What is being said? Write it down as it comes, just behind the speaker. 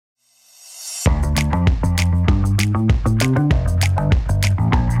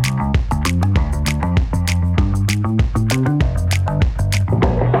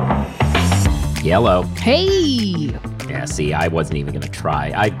Yellow. Hey! Yeah, see, I wasn't even going to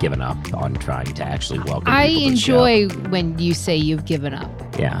try. I've given up on trying to actually welcome I people to the enjoy show. when you say you've given up.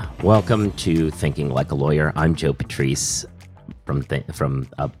 Yeah. Welcome to Thinking Like a Lawyer. I'm Joe Patrice from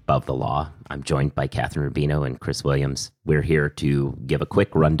Above the Law. I'm joined by Catherine Rubino and Chris Williams. We're here to give a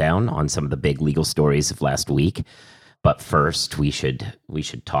quick rundown on some of the big legal stories of last week. But first, we should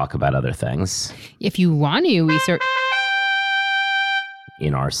talk about other things If you want to,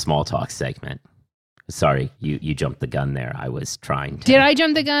 in our small talk segment. Sorry, you jumped the gun there. I was trying to... Did I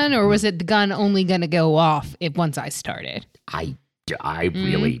jump the gun, or was it the gun only going to go off once I started? I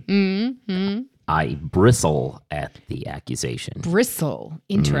really... I bristle at the accusation. Bristle.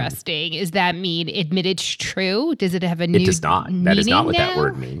 Interesting. Does that mean admitted true? Does it have a new It does not. That is not what that now?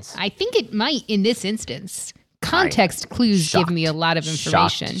 word means. I think it might in this instance. Context clues give me a lot of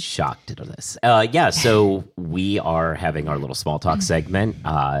information. Shocked at this. So we are having our little small talk segment.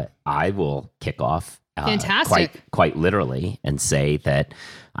 I will kick off Fantastic. quite literally and say that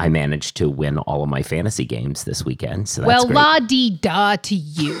I managed to win all of my fantasy games this weekend. So that's great. La-dee-da to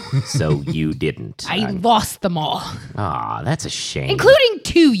you. So you didn't. I lost them all. That's a shame. Including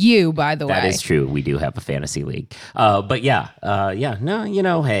to you, by the way. That is true. We do have a fantasy league. But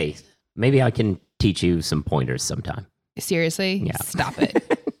no, hey, maybe I can teach you some pointers sometime. Seriously? Yeah. Stop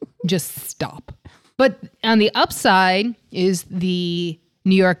it. Just stop. But on the upside is the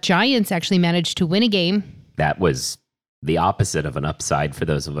New York Giants actually managed to win a game. That was the opposite of an upside for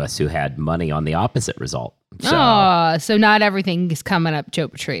those of us who had money on the opposite result. So not everything is coming up, Joe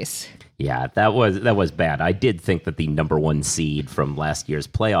Patrice. Yeah, that was bad. I did think that the number one seed from last year's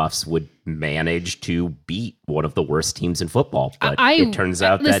playoffs would manage to beat one of the worst teams in football, but it turns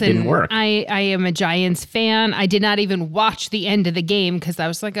out that didn't work. I am a Giants fan. I did not even watch the end of the game because I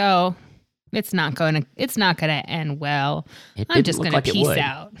was like, oh, it's not going to end well. I'm just going to peace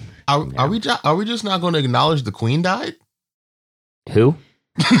out. Are we just not going to acknowledge the Queen died? Who?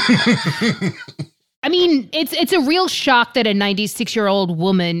 I mean, it's a real shock that a 96-year-old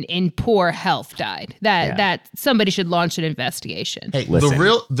woman in poor health died. That somebody should launch an investigation. Hey, Listen.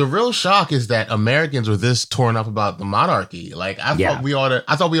 the real shock is that Americans were this torn up about the monarchy. Like I thought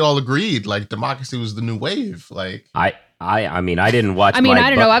we all agreed like democracy was the new wave. Like I mean, I didn't watch. I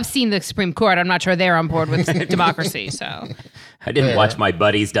don't know. I've seen the Supreme Court. I'm not sure they're on board with democracy. So I didn't watch my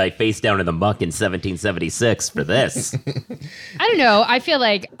buddies die face down in the muck in 1776 for this. I don't know. I feel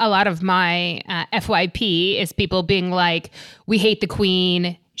like a lot of my FYP is people being like, we hate the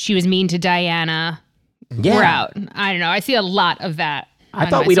Queen. She was mean to Diana. Yeah. We're out. I don't know. I see a lot of that. I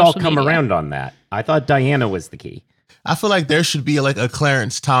thought we'd all come around on that. I thought Diana was the key. I feel like there should be like a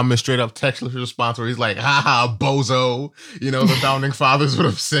Clarence Thomas straight up textless response where he's like, "Ha ha, bozo." The founding fathers would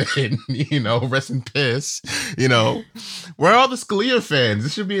have said, rest in piss. Where are all the Scalia fans?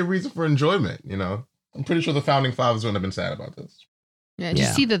 This should be a reason for enjoyment. I'm pretty sure the founding fathers wouldn't have been sad about this. Yeah, did you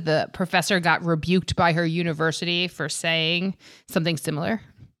see that the professor got rebuked by her university for saying something similar?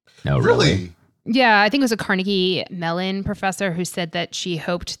 No, really? Yeah, I think it was a Carnegie Mellon professor who said that she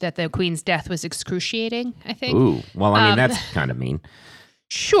hoped that the Queen's death was excruciating, I think. Ooh, well, I mean, that's kind of mean.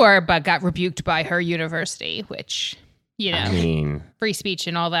 Sure, but got rebuked by her university, which, I mean, free speech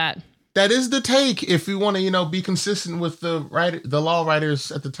and all that. That is the take if we want to, be consistent with the law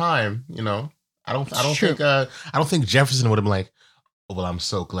writers at the time, I don't think Jefferson would have been like, "Oh, well, I'm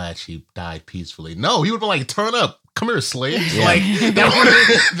so glad she died peacefully." No, he would have been like, "Turn up. Come here, slaves." Yeah. Like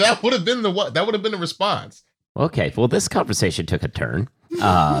that would have been the response. Okay, well, this conversation took a turn.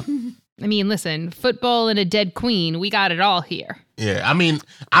 I mean, listen, football and a dead queen, we got it all here. Yeah, I mean,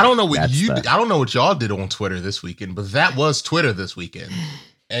 I don't know what y'all did on Twitter this weekend, but that was Twitter this weekend,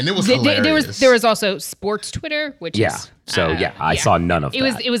 and it was hilarious. There was also sports Twitter, which is I saw none of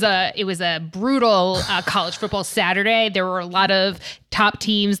that. It was a brutal college football Saturday. There were a lot of top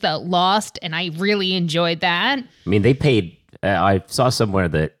teams that lost, and I really enjoyed that. I mean, they paid. I saw somewhere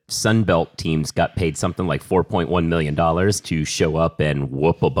that Sunbelt teams got paid something like $4.1 million to show up and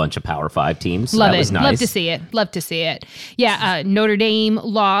whoop a bunch of Power 5 teams. Love that it. was nice. Love to see it. Yeah, Notre Dame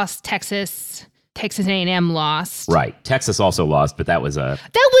lost. Texas A&M lost. Right. Texas also lost, but that was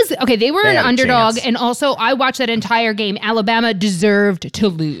okay. They were an underdog, chance. and also I watched that entire game. Alabama deserved to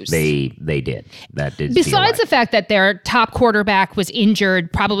lose. They did. That did. Besides the fact that their top quarterback was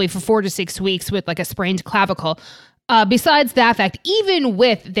injured probably for 4 to 6 weeks with like a sprained clavicle. Besides that fact, even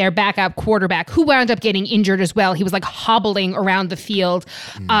with their backup quarterback, who wound up getting injured as well, he was like hobbling around the field.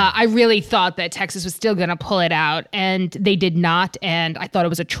 I really thought that Texas was still going to pull it out, and they did not. And I thought it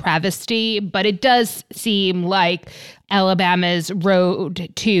was a travesty, but it does seem like Alabama's road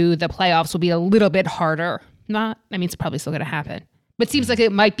to the playoffs will be a little bit harder. It's probably still going to happen. But seems like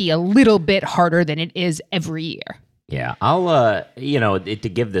it might be a little bit harder than it is every year. Yeah, I'll, to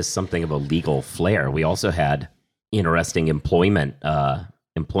give this something of a legal flair, we also had interesting employment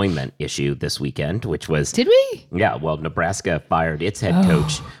issue this weekend, which was... Did we? Yeah, well, Nebraska fired its head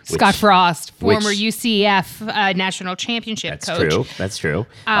coach. Scott Frost, former UCF national championship coach. That's true.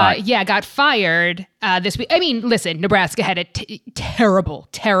 Got fired this week. I mean, listen, Nebraska had a terrible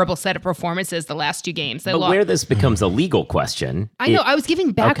set of performances the last 2 games. But where this becomes a legal question... I know, I was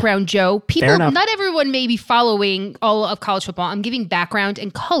giving background, Joe. People, not everyone may be following all of college football. I'm giving background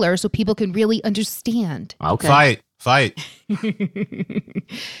and color so people can really understand. Okay. Fight.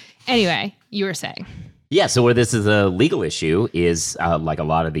 Anyway, you were saying. Yeah, so where this is a legal issue is like a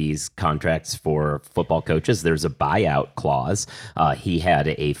lot of these contracts for football coaches, there's a buyout clause. He had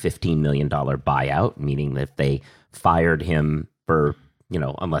a $15 million buyout, meaning that if they fired him for,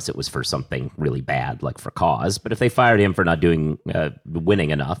 unless it was for something really bad, like for cause, but if they fired him for not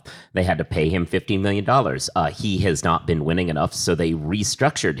winning enough, they had to pay him $15 million. He has not been winning enough, so they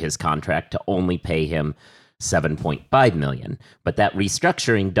restructured his contract to only pay him $7.5 million, but that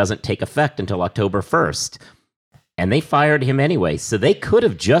restructuring doesn't take effect until October 1st, and they fired him anyway. So they could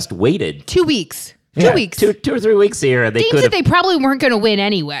have just waited 2 weeks. 2 weeks, 2 or 3 weeks here. Games that they probably weren't going to win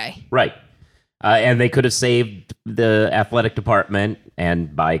anyway, right? And they could have saved the athletic department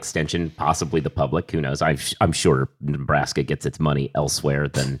and, by extension, possibly the public. Who knows? I'm sure Nebraska gets its money elsewhere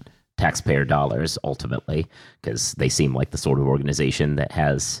than taxpayer dollars ultimately, because they seem like the sort of organization that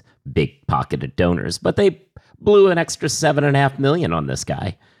has big pocketed donors, but they blew an extra $7.5 million on this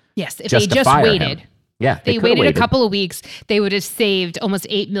guy. Yes, if they just waited. Him. Yeah, they waited a couple of weeks, they would have saved almost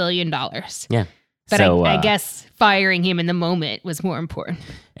 $8 million. Yeah. But so, I guess firing him in the moment was more important.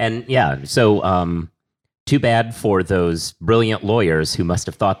 And too bad for those brilliant lawyers who must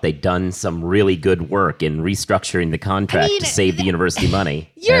have thought they'd done some really good work in restructuring the contract to save the university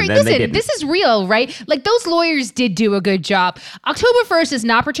money. Listen, this is real, right? Like, those lawyers did do a good job. October 1st is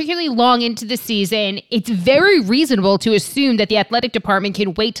not particularly long into the season. It's very reasonable to assume that the athletic department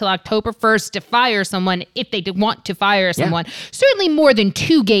can wait till October 1st to fire someone if they want to fire someone. Yeah. Certainly more than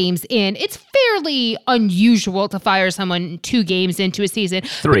 2 games in. It's fairly unusual to fire someone 2 games into a season.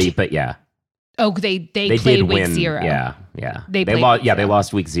 3, but yeah. Oh, they played week 0. Yeah. They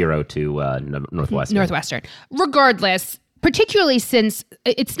lost week 0 to Northwestern. Regardless, particularly since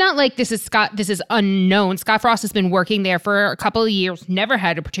it's not like this is unknown. Scott Frost has been working there for a couple of years, never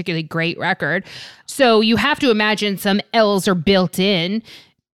had a particularly great record. So you have to imagine some L's are built in,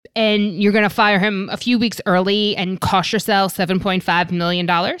 and you're going to fire him a few weeks early and cost yourself $7.5 million.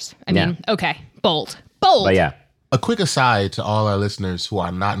 I mean, okay, bold. But yeah. A quick aside to all our listeners who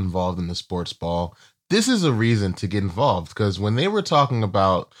are not involved in the sports ball. This is a reason to get involved, because when they were talking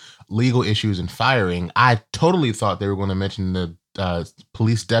about legal issues and firing, I totally thought they were going to mention the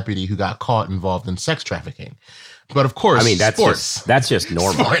police deputy who got caught involved in sex trafficking. But of course, that's just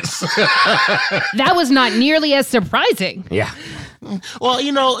normal. That was not nearly as surprising. Yeah. Well,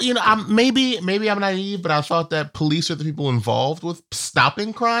 maybe I'm naive, but I thought that police are the people involved with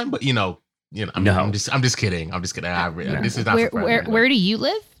stopping crime. But I'm just kidding. This is not where do you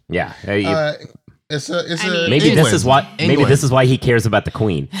live? Yeah. Maybe this is why he cares about the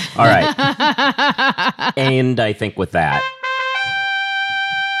Queen. All right. And I think with that,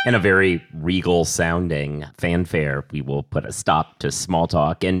 in a very regal sounding fanfare, we will put a stop to small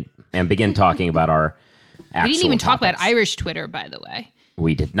talk and begin talking about our actual We didn't even talk topics. about Irish Twitter, by the way.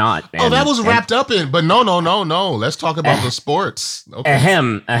 We did not. That was wrapped up in, but no. Let's talk about the sports. Okay.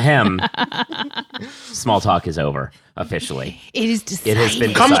 Ahem. Small talk is over, officially. It is decided. It has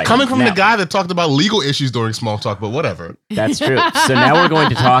been decided. Coming from the guy that talked about legal issues during small talk, but whatever. That's true. So now we're going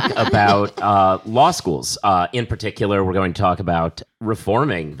to talk about law schools. In particular, we're going to talk about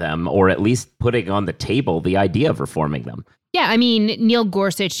reforming them, or at least putting on the table the idea of reforming them. Yeah, I mean, Neil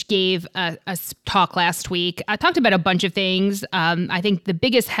Gorsuch gave a talk last week. I talked about a bunch of things. I think the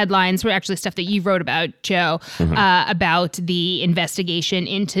biggest headlines were actually stuff that you wrote about, Joe, about the investigation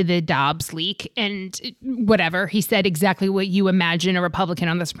into the Dobbs leak and whatever. He said exactly what you imagine a Republican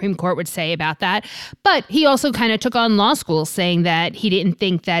on the Supreme Court would say about that. But he also kind of took on law school, saying that he didn't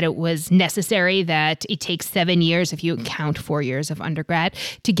think that it was necessary, that it takes 7 years, if you count 4 years of undergrad,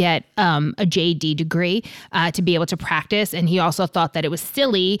 to get a JD degree to be able to practice. And he also thought that it was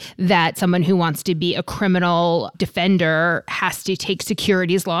silly that someone who wants to be a criminal defender has to take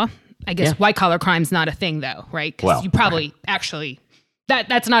securities law. I guess white-collar crime's not a thing, though, right? Because you probably actually...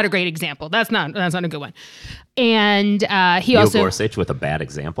 That's not a great example. That's not a good one. And he Neil also... Gorsuch with a bad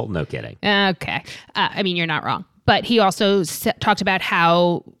example? No kidding. Okay. I mean, you're not wrong. But he also talked about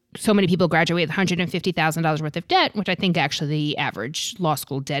how so many people graduate with $150,000 worth of debt, which I think actually the average law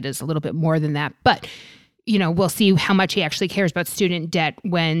school debt is a little bit more than that. But we'll see how much he actually cares about student debt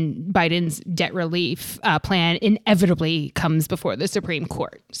when Biden's debt relief plan inevitably comes before the Supreme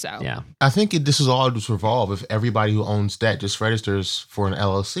Court. So yeah, I think this is all just revolve if everybody who owns debt just registers for an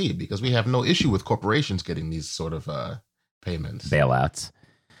LLC, because we have no issue with corporations getting these sort of payments. Bailouts.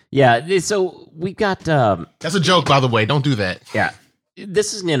 Yeah, so we've got... That's a joke, by the way. Don't do that. Yeah.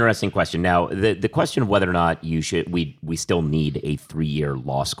 This is an interesting question. Now, the question of whether or not we still need a 3-year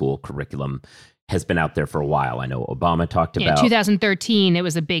law school curriculum has been out there for a while. I know Obama talked about... In 2013, it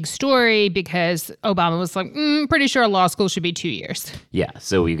was a big story because Obama was like, pretty sure law school should be 2 years. Yeah,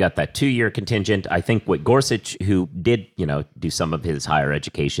 so you got that 2-year contingent. I think what Gorsuch, who did, do some of his higher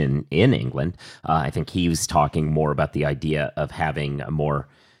education in England, I think he was talking more about the idea of having a more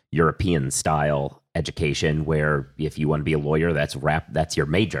European-style education where if you want to be a lawyer, that's your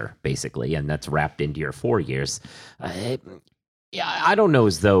major, basically, and that's wrapped into your 4 years. Yeah, I don't know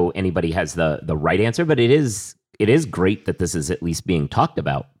as though anybody has the right answer, but it is great that this is at least being talked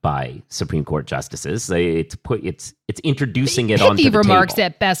about by Supreme Court justices. It's introducing it onto the table. Remarks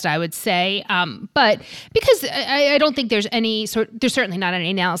at best, I would say. But because I don't think there's there's certainly not any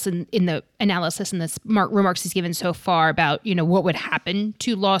analysis in the remarks he's given so far about, what would happen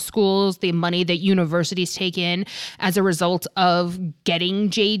to law schools, the money that universities take in as a result of getting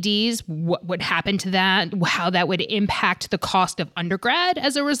JDs, what would happen to that, how that would impact the cost of undergrad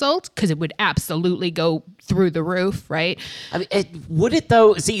as a result, because it would absolutely go through the roof, right? I mean, would it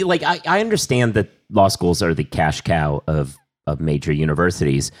though? See, I understand that law schools are the cash cow of major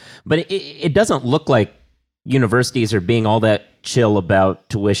universities, but it doesn't look like universities are being all that chill about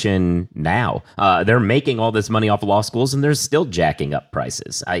tuition now. They're making all this money off of law schools, and they're still jacking up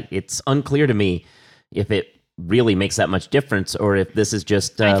prices. It's unclear to me if it really makes that much difference, or if this is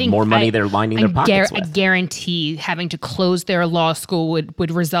just more money they're lining their pockets with. I guarantee having to close their law school would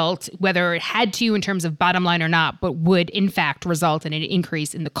result, whether it had to in terms of bottom line or not, but would in fact result in an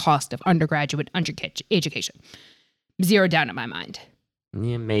increase in the cost of undergraduate education. Zero doubt in my mind.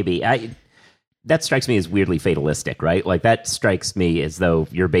 Yeah, maybe. That strikes me as weirdly fatalistic, right? That strikes me as though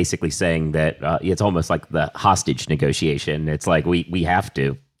you're basically saying that it's almost like the hostage negotiation. It's like we have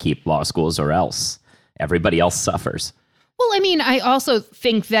to keep law schools or else everybody else suffers. Well, I mean, I also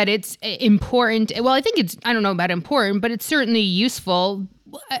think that it's important. Well, I don't know about important, but it's certainly useful.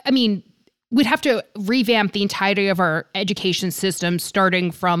 I mean, we'd have to revamp the entirety of our education system starting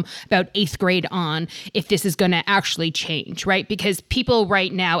from about 8th grade on if this is going to actually change, right? Because people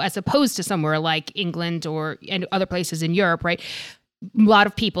right now, as opposed to somewhere like England and other places in Europe, right? A lot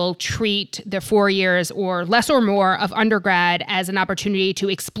of people treat their 4 years or less or more of undergrad as an opportunity to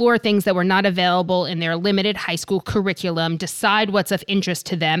explore things that were not available in their limited high school curriculum, decide what's of interest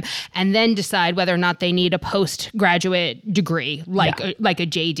to them, and then decide whether or not they need a postgraduate degree like a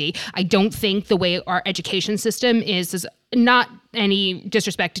JD. I don't think the way our education system is not any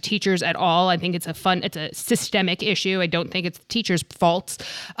disrespect to teachers at all. I think it's a systemic issue. I don't think it's the teachers' faults.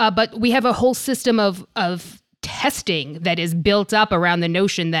 But we have a whole system of testing that is built up around the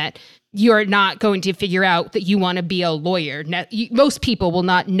notion that you're not going to figure out that you want to be a lawyer. Now, most people will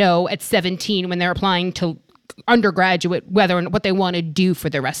not know at 17 when they're applying to undergraduate whether or what they want to do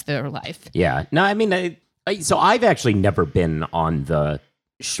for the rest of their life. Yeah. No, I mean, so I've actually never been on the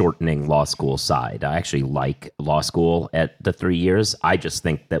shortening law school side. I actually like law school at the 3 years. I just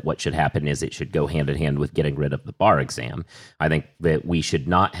think that what should happen is it should go hand in hand with getting rid of the bar exam. I think that we should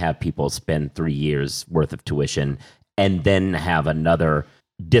not have people spend 3 years worth of tuition and then have another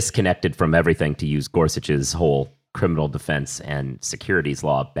disconnected from everything, to use Gorsuch's whole criminal defense and securities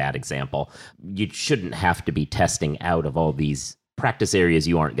law bad example. You shouldn't have to be testing out of all these practice areas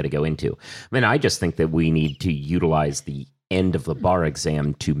you aren't going to go into. I mean, I just think that we need to utilize the end of the bar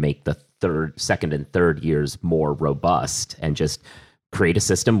exam to make the second and third years more robust, and just create a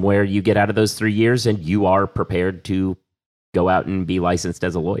system where you get out of those 3 years and you are prepared to go out and be licensed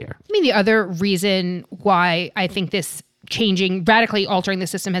as a lawyer. I mean, the other reason why I think this radically altering the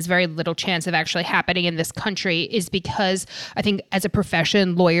system has very little chance of actually happening in this country is because I think as a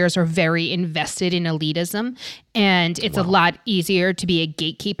profession, lawyers are very invested in elitism. And it's a lot easier to be a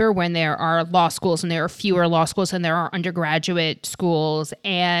gatekeeper when there are law schools and there are fewer law schools and there are undergraduate schools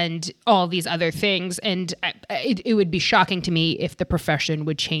and all these other things. And it would be shocking to me if the profession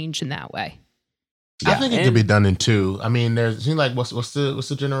would change in that way. Yeah, I think it could be done in two. I mean, it seems like what's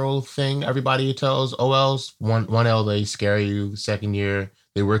the general thing everybody tells OLs? One L, they scare you. Second year,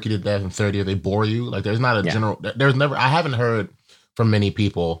 they work you to death. And third year, they bore you. Like there's not a general. There's never. I haven't heard from many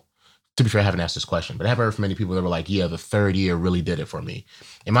people to be fair, I haven't asked this question, but I have heard from many people that were like, yeah, the third year really did it for me.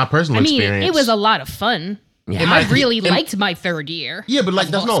 In my personal experience, it was a lot of fun. Yeah. I really liked my third year. Yeah, but like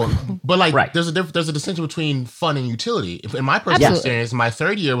that's Right. there's a distinction between fun and utility. In my personal experience, my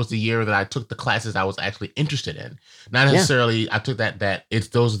third year was the year that I took the classes I was actually interested in. Not necessarily I took that it's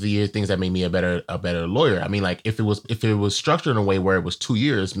those are the year things that made me a better lawyer. I mean, like if it was structured in a way where it was 2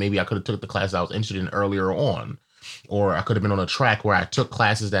 years, maybe I could have took the classes I was interested in earlier on. Or I could have been on a track where I took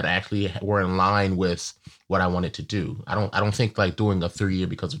classes that actually were in line with what I wanted to do. I don't think like doing a 3 year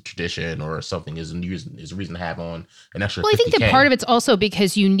because of tradition or something is a reason to have on an extra. Well, I think that part of it's also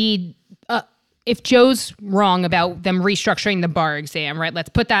because you need. If Joe's wrong about them restructuring the bar exam, right? Let's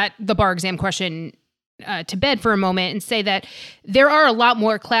put the bar exam question to bed for a moment and say that there are a lot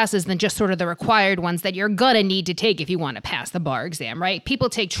more classes than just sort of the required ones that you're gonna need to take if you want to pass the bar exam, right? People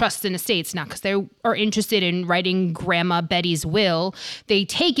take trust in estates not because they are interested in writing Grandma Betty's will. They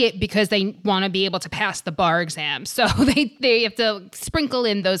take it because they want to be able to pass the bar exam. So they have to sprinkle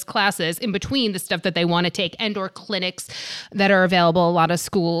in those classes in between the stuff that they want to take and or clinics that are available a lot of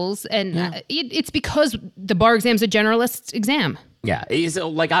schools. And it's because the bar exam is a generalist exam. Yeah, so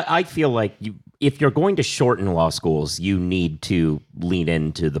like I feel like if you're going to shorten law schools, you need to lean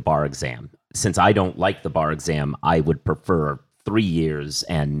into the bar exam. Since I don't like the bar exam, I would prefer 3 years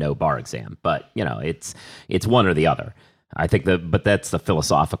and no bar exam. But it's one or the other. I think but that's the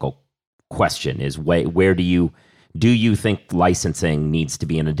philosophical question: is where do you think licensing needs to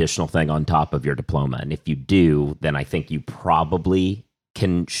be an additional thing on top of your diploma? And if you do, then I think you probably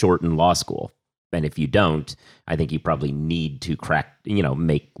can shorten law school. And if you don't, I think you probably need to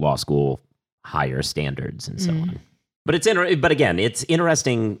make law school higher standards and so on. But but again, it's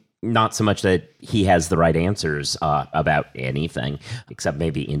interesting, not so much that he has the right answers about anything, except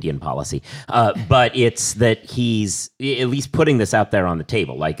maybe Indian policy. But it's that he's at least putting this out there on the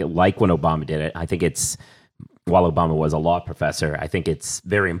table, like when Obama did it. I think while Obama was a law professor, I think it's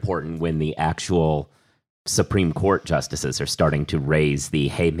very important when the actual Supreme Court justices are starting to raise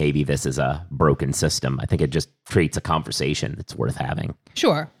hey, maybe this is a broken system. I think it just creates a conversation that's worth having.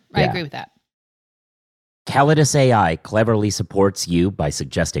 Sure. I agree with that. Calidus AI cleverly supports you by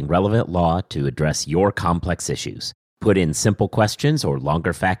suggesting relevant law to address your complex issues. Put in simple questions or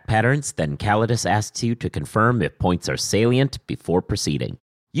longer fact patterns, then Calidus asks you to confirm if points are salient before proceeding.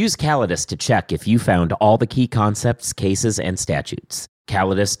 Use Calidus to check if you found all the key concepts, cases, and statutes.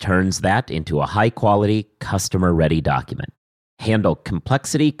 Calidus turns that into a high-quality, customer-ready document. Handle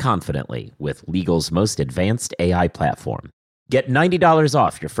complexity confidently with legal's most advanced AI platform. Get $90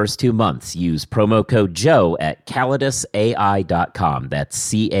 off your first 2 months. Use promo code Joe at calidusai.com. That's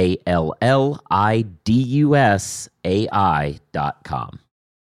CALLIDUSAI.com.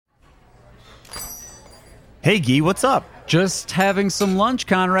 Hey, Guy, what's up? Just having some lunch,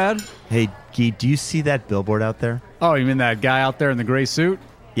 Conrad. Hey, Guy, do you see that billboard out there? Oh, you mean that guy out there in the gray suit?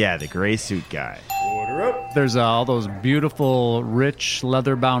 Yeah, the gray suit guy. Order up. There's all those beautiful, rich,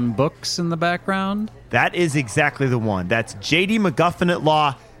 leather-bound books in the background. That is exactly the one. That's J.D. McGuffin at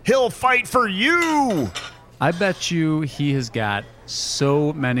law. He'll fight for you! I bet you he has got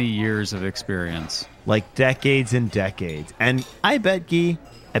so many years of experience. Like decades and decades. And I bet he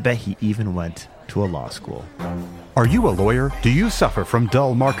even went to a law school. Are you a lawyer? Do you suffer from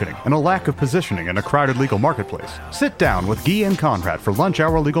dull marketing and a lack of positioning in a crowded legal marketplace? Sit down with Guy and Conrad for Lunch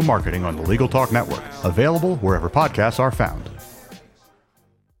Hour Legal Marketing on the Legal Talk Network. Available wherever podcasts are found.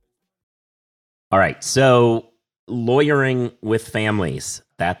 All right, so lawyering with families.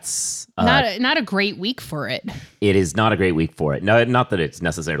 That's not a great week for it. It is not a great week for it. No, not that it's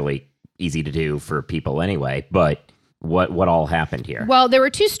necessarily easy to do for people anyway, but what all happened here? Well, there were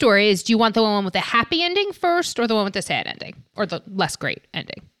two stories. Do you want the one with the happy ending first or the one with the sad ending or the less great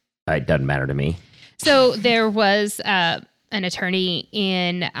ending? It doesn't matter to me. So there was an attorney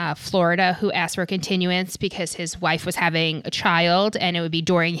in Florida who asked for a continuance because his wife was having a child and it would be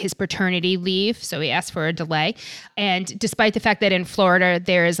during his paternity leave. So he asked for a delay. And despite the fact that in Florida,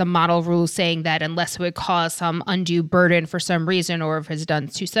 there is a model rule saying that unless it would cause some undue burden for some reason or if it's done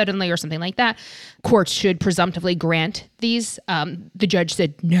too suddenly or something like that, courts should presumptively grant these. The judge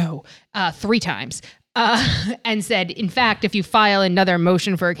said no 3 times. And said, in fact, if you file another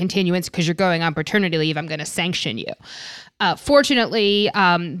motion for a continuance because you're going on paternity leave, I'm going to sanction you. Fortunately,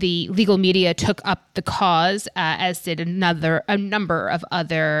 the legal media took up the cause, as did a number of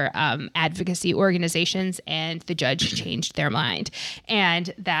other advocacy organizations, and the judge changed their mind.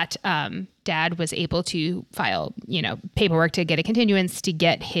 And that dad was able to file, paperwork to get a continuance to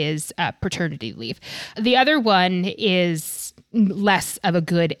get his paternity leave. The other one is less of a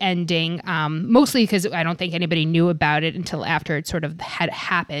good ending, mostly because I don't think anybody knew about it until after it sort of had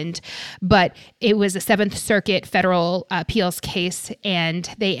happened. But it was a Seventh Circuit federal appeals case, and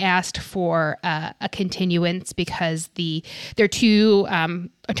they asked for a continuance because there are two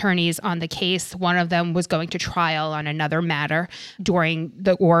attorneys on the case. One of them was going to trial on another matter during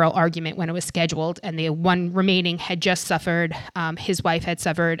the oral argument when it was scheduled, and the one remaining had just suffered, his wife had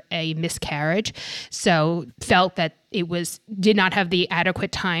suffered a miscarriage, so felt that did not have the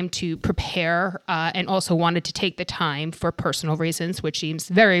adequate time to prepare, and also wanted to take the time for personal reasons, which seems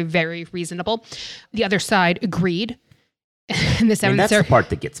very, very reasonable. The other side agreed. And the Seventh that's the part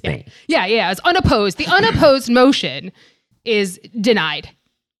that gets me. Yeah, it's unopposed. The unopposed motion is denied.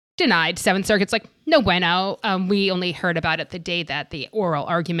 Seventh Circuit's like, no bueno. We only heard about it the day that the oral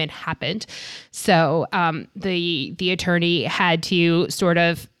argument happened. So the attorney had to sort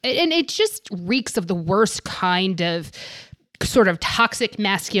of, and it just reeks of the worst kind of sort of toxic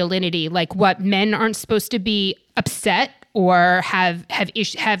masculinity, like what men aren't supposed to be upset or have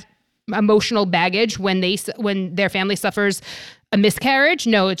emotional baggage when their family suffers a miscarriage.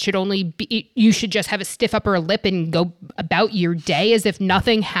 No, it should only be, you should just have a stiff upper lip and go about your day as if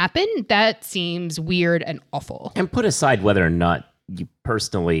nothing happened. That seems weird and awful. And put aside whether or not you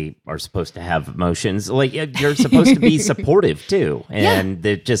personally are supposed to have emotions, like you're supposed to be supportive too. And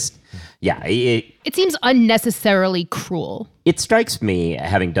it just, it seems unnecessarily cruel. It strikes me,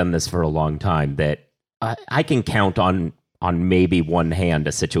 having done this for a long time, that I can count on maybe one hand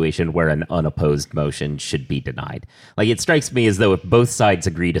a situation where an unopposed motion should be denied. Like, it strikes me as though if both sides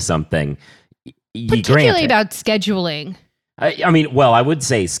agree to something, you grant it. Particularly about scheduling. I mean, well, I would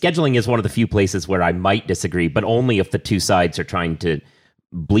say scheduling is one of the few places where I might disagree, but only if the two sides are trying to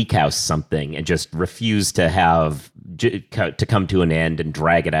bleak house something and just refuse to to come to an end and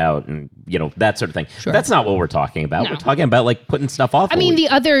drag it out and, that sort of thing. Sure. That's not what we're talking about. No. We're talking about like putting stuff off. I mean, the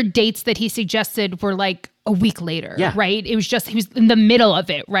other dates that he suggested were like a week later, right? It was just, he was in the middle of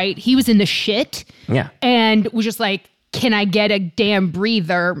it, right? He was in the shit. Yeah. And was just like, can I get a damn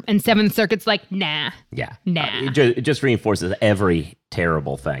breather? And Seventh Circuit's like, nah. Yeah. Nah. It just reinforces every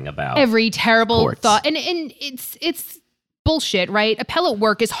terrible thing about every terrible courts. Thought. And it's bullshit, right? Appellate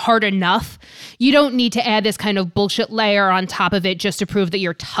work is hard enough. You don't need to add this kind of bullshit layer on top of it just to prove that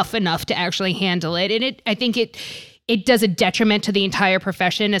you're tough enough to actually handle it. And I think it does a detriment to the entire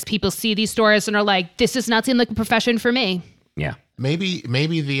profession as people see these stories and are like, this does not seem like a profession for me. Yeah. Maybe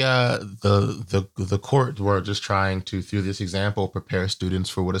the court were just trying to, through this example, prepare students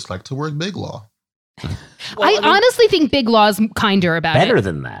for what it's like to work big law. I honestly think big law is kinder about better it.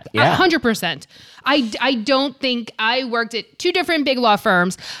 Than that. Yeah. 100%. I don't think, I worked at two different big law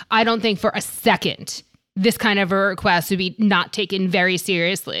firms. I don't think for a second this kind of a request would be not taken very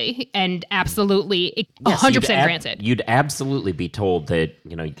seriously and absolutely 100% granted. You'd absolutely be told that,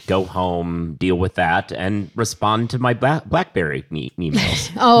 go home, deal with that, and respond to my BlackBerry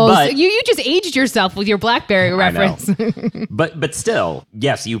emails. So you just aged yourself with your BlackBerry reference. But still,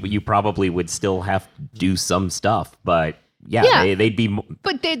 yes, you probably would still have to do some stuff, but they'd be.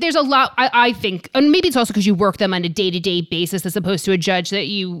 But there's a lot, I think, and maybe it's also because you work them on a day-to-day basis as opposed to a judge that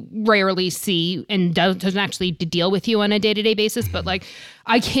you rarely see and doesn't actually deal with you on a day-to-day basis. But like,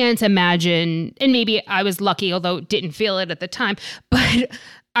 I can't imagine, and maybe I was lucky, although didn't feel it at the time, but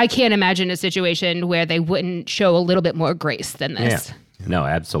I can't imagine a situation where they wouldn't show a little bit more grace than this. Yeah. No,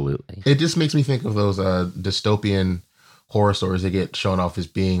 absolutely. It just makes me think of those dystopian horror stories that get shown off as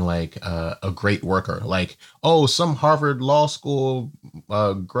being like a great worker. Like, some Harvard Law School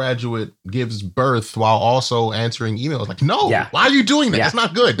graduate gives birth while also answering emails. Like, no, why are you doing that? Yeah. It's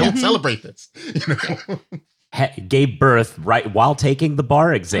not good. Don't celebrate this. Gave birth right while taking the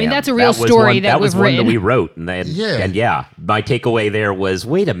bar exam. I mean, that's a real story that was one written. That we wrote. And my takeaway there was,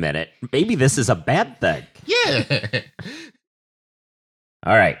 wait a minute, maybe this is a bad thing. Yeah.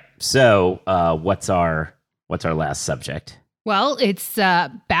 All right. So what's our last subject? Well, it's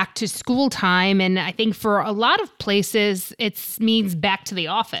back to school time, and I think for a lot of places, it means back to the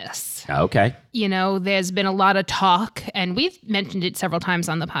office. Okay. There's been a lot of talk, and we've mentioned it several times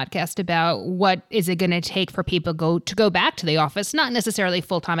on the podcast about what is it going to take for people to go back to the office. Not necessarily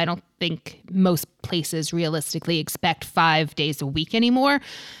full time. I don't think most places realistically expect 5 days a week anymore,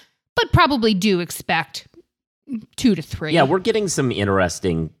 but probably do expect 2 to 3. Yeah, we're getting some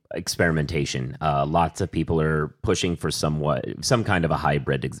interesting experimentation. Lots of people are pushing for some kind of a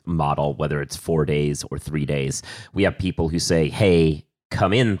hybrid model, whether it's 4 days or 3 days. We have people who say, hey,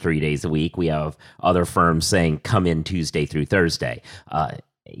 come in 3 days a week. We have other firms saying, come in Tuesday through Thursday.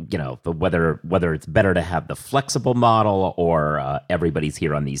 whether it's better to have the flexible model or everybody's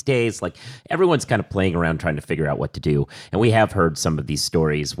here on these days. Like everyone's kind of playing around trying to figure out what to do. And we have heard some of these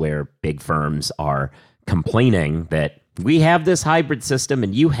stories where big firms are complaining that we have this hybrid system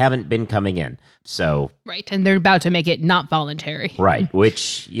and you haven't been coming in. So right, and they're about to make it not voluntary. Right,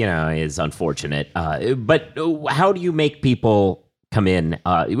 which is unfortunate. But how do you make people come in?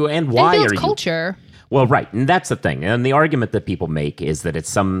 And why are you culture? Well, right. And that's the thing. And the argument that people make is that it's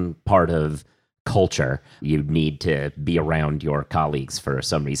some part of culture. You need to be around your colleagues for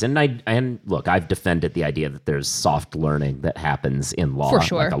some reason. And look, I've defended the idea that there's soft learning that happens in law. For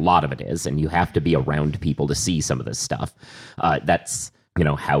sure. Like a lot of it is. And you have to be around people to see some of this stuff. That's,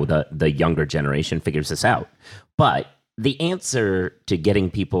 how the younger generation figures this out. But the answer to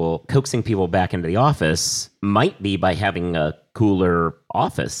coaxing people back into the office might be by having a cooler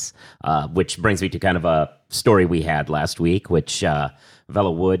office, which brings me to kind of a story we had last week, which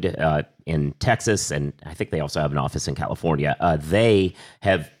Vela Wood in Texas, and I think they also have an office in California, they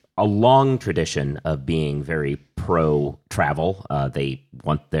have a long tradition of being very pro-travel. They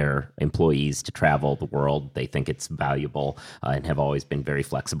want their employees to travel the world. They think it's valuable and have always been very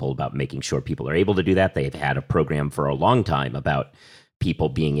flexible about making sure people are able to do that. They've had a program for a long time about people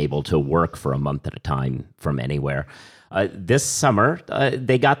being able to work for a month at a time from anywhere. This summer,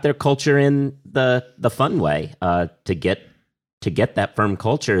 they got their culture in the fun way. To get that firm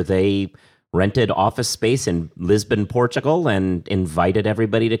culture, they rented office space in Lisbon, Portugal, and invited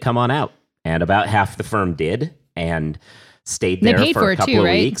everybody to come on out. And about half the firm did and stayed there for a couple of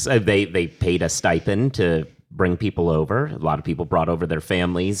weeks. They paid a stipend to bring people over. A lot of people brought over their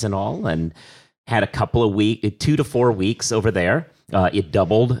families and all, and had a couple of 2 to 4 weeks over there. It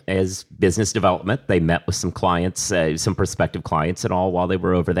doubled as business development. They met with some clients, some prospective clients and all while they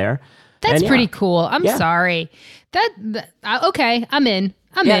were over there. That's pretty cool. I'm sorry. Okay, I'm in.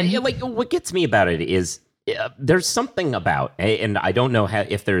 I'm in. Yeah, like what gets me about it is there's something about, and I don't know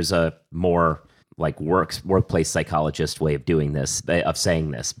if there's a more like workplace psychologist way of doing this, of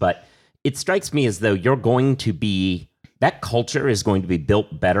saying this, but it strikes me as though that culture is going to be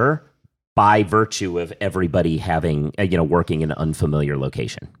built better by virtue of everybody having, working in an unfamiliar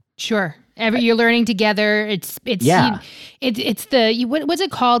location. Sure. You're learning together. It's what's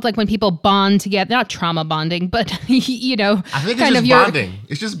it called? Like when people bond together, not trauma bonding, but I think it's just bonding.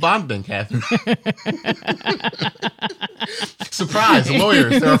 It's just bonding, Catherine. Surprise,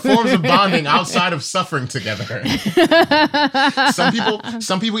 lawyers. There are forms of bonding outside of suffering together.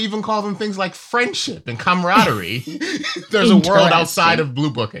 Some people even call them things like friendship and camaraderie. There's a world outside of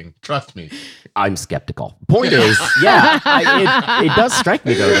blue booking. Trust me. I'm skeptical. Point is, it does strike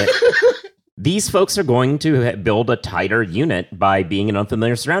me though that these folks are going to build a tighter unit by being in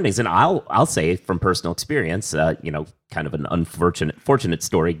unfamiliar surroundings. And I'll say from personal experience, kind of an fortunate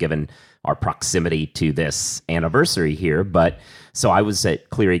story given our proximity to this anniversary here. But so I was at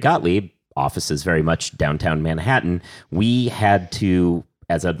Cleary Gottlieb, offices very much downtown Manhattan. We had to,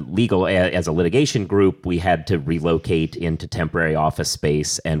 as a litigation group, we had to relocate into temporary office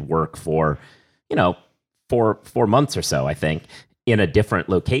space and work for, 4 months or so, I think, in a different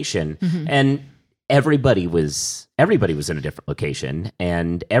location. Mm-hmm. And everybody was in a different location,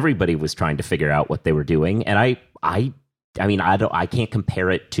 and everybody was trying to figure out what they were doing. And I can't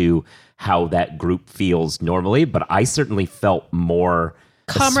compare it to how that group feels normally, but I certainly felt more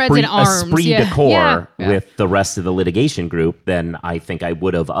comrades in arms, esprit de corps with the rest of the litigation group than I think I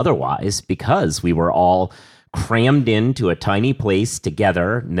would have otherwise, because we were all crammed into a tiny place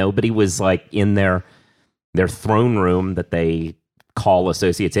together. Nobody was like in their throne room that they call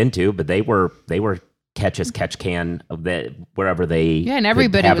associates into, but they were catch as catch can of wherever they and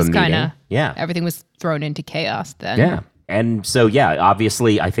everybody was kind of everything was thrown into chaos then. And so,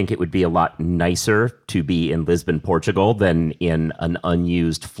 obviously, I think it would be a lot nicer to be in Lisbon, Portugal, than in an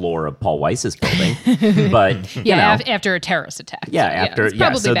unused floor of Paul Weiss's building. But after a terrorist attack.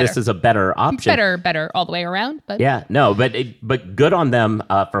 So this is a better option. Better all the way around. But but good on them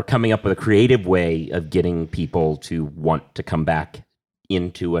for coming up with a creative way of getting people to want to come back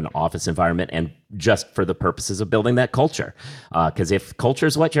into an office environment, and just for the purposes of building that culture. Because if culture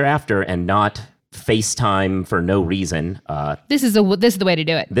is what you're after and not FaceTime for no reason. This is the way to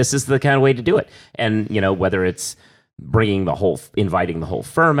do it. This is the kind of way to do it. And, whether it's inviting the whole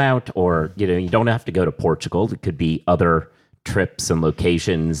firm out, or, you don't have to go to Portugal. It could be other trips and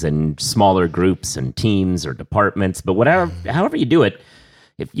locations and smaller groups and teams or departments. But however you do it,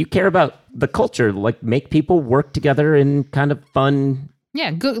 if you care about the culture, like make people work together in kind of fun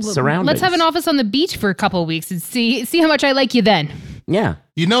surroundings. Let's have an office on the beach for a couple of weeks and see how much I like you then. Yeah.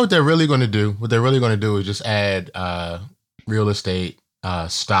 You know what they're really going to do? What they're really going to do is just add real estate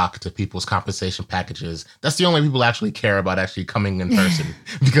stock to people's compensation packages. That's the only people actually care about actually coming in person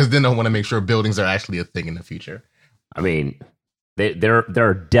because then they want to make sure buildings are actually a thing in the future. I mean, there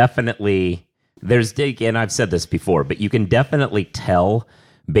are definitely, and I've said this before, but you can definitely tell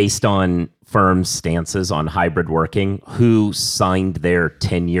based on firms' stances on hybrid working who signed their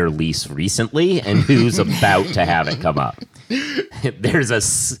 10-year lease recently and who's about to have it come up. There's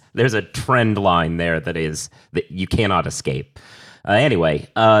a trend line there that you cannot escape. Anyway,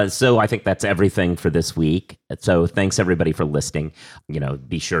 so I think that's everything for this week. So thanks everybody for listening.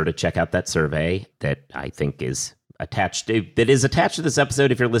 Be sure to check out that survey that I think is attached to this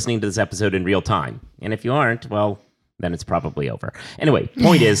episode if you're listening to this episode in real time. And if you aren't, well, then it's probably over. Anyway,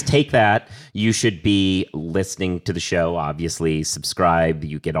 point is, take that. You should be listening to the show. Obviously, subscribe.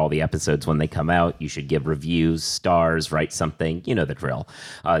 You get all the episodes when they come out. You should give reviews, stars, write something. You know the drill.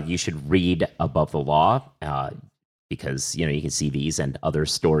 You should read Above the Law because, you can see these and other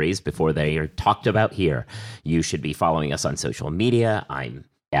stories before they are talked about here. You should be following us on social media. I'm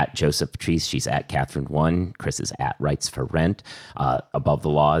at Joseph Patrice. She's at Catherine1. Chris is at Rights for Rent. Above the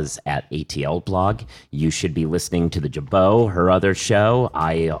Law is at ATL Blog. You should be listening to the Jabot, her other show.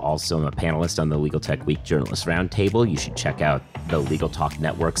 I also am a panelist on the Legal Tech Week Journalist Roundtable. You should check out the Legal Talk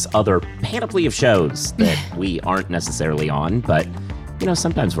Network's other panoply of shows that we aren't necessarily on, but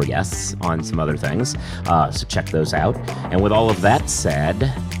sometimes we're guests on some other things. So check those out. And with all of that said,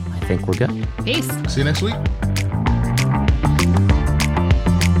 I think we're good. Peace. See you next week.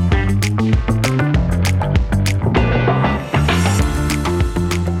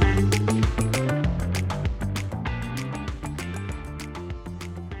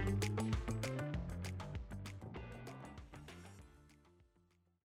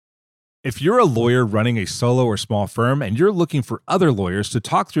 If you're a lawyer running a solo or small firm and you're looking for other lawyers to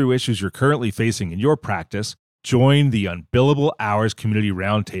talk through issues you're currently facing in your practice, join the Unbillable Hours Community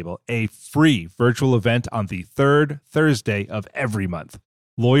Roundtable, a free virtual event on the third Thursday of every month.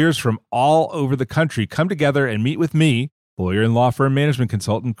 Lawyers from all over the country come together and meet with me, lawyer and law firm management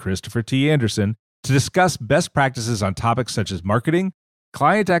consultant Christopher T. Anderson, to discuss best practices on topics such as marketing,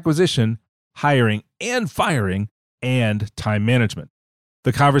 client acquisition, hiring and firing, and time management.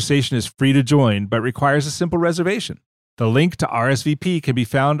 The conversation is free to join, but requires a simple reservation. The link to RSVP can be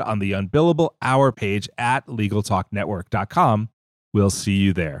found on the Unbillable Hour page at LegalTalkNetwork.com. We'll see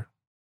you there.